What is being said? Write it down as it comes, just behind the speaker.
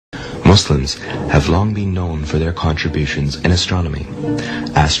Muslims have long been known for their contributions in astronomy.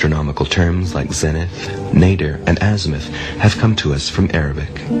 Astronomical terms like zenith, nadir, and azimuth have come to us from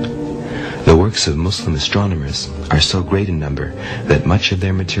Arabic. The works of Muslim astronomers are so great in number that much of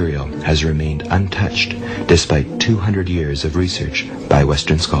their material has remained untouched despite 200 years of research by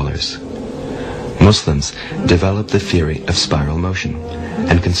Western scholars. Muslims developed the theory of spiral motion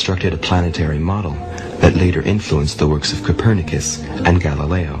and constructed a planetary model that later influenced the works of Copernicus and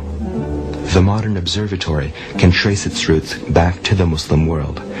Galileo. The modern observatory can trace its roots back to the Muslim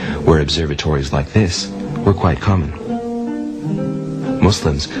world, where observatories like this were quite common.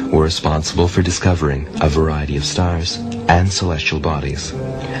 Muslims were responsible for discovering a variety of stars and celestial bodies.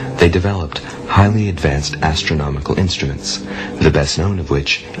 They developed highly advanced astronomical instruments, the best known of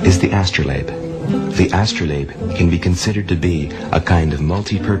which is the astrolabe. The astrolabe can be considered to be a kind of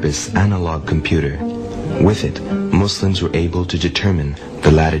multi-purpose analog computer. With it, Muslims were able to determine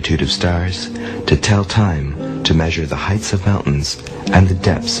the latitude of stars, to tell time, to measure the heights of mountains and the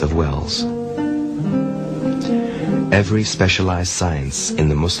depths of wells. Every specialized science in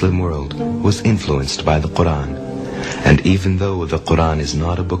the Muslim world was influenced by the Quran, and even though the Quran is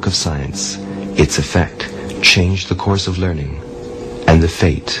not a book of science, its effect changed the course of learning and the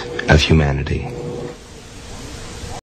fate of humanity.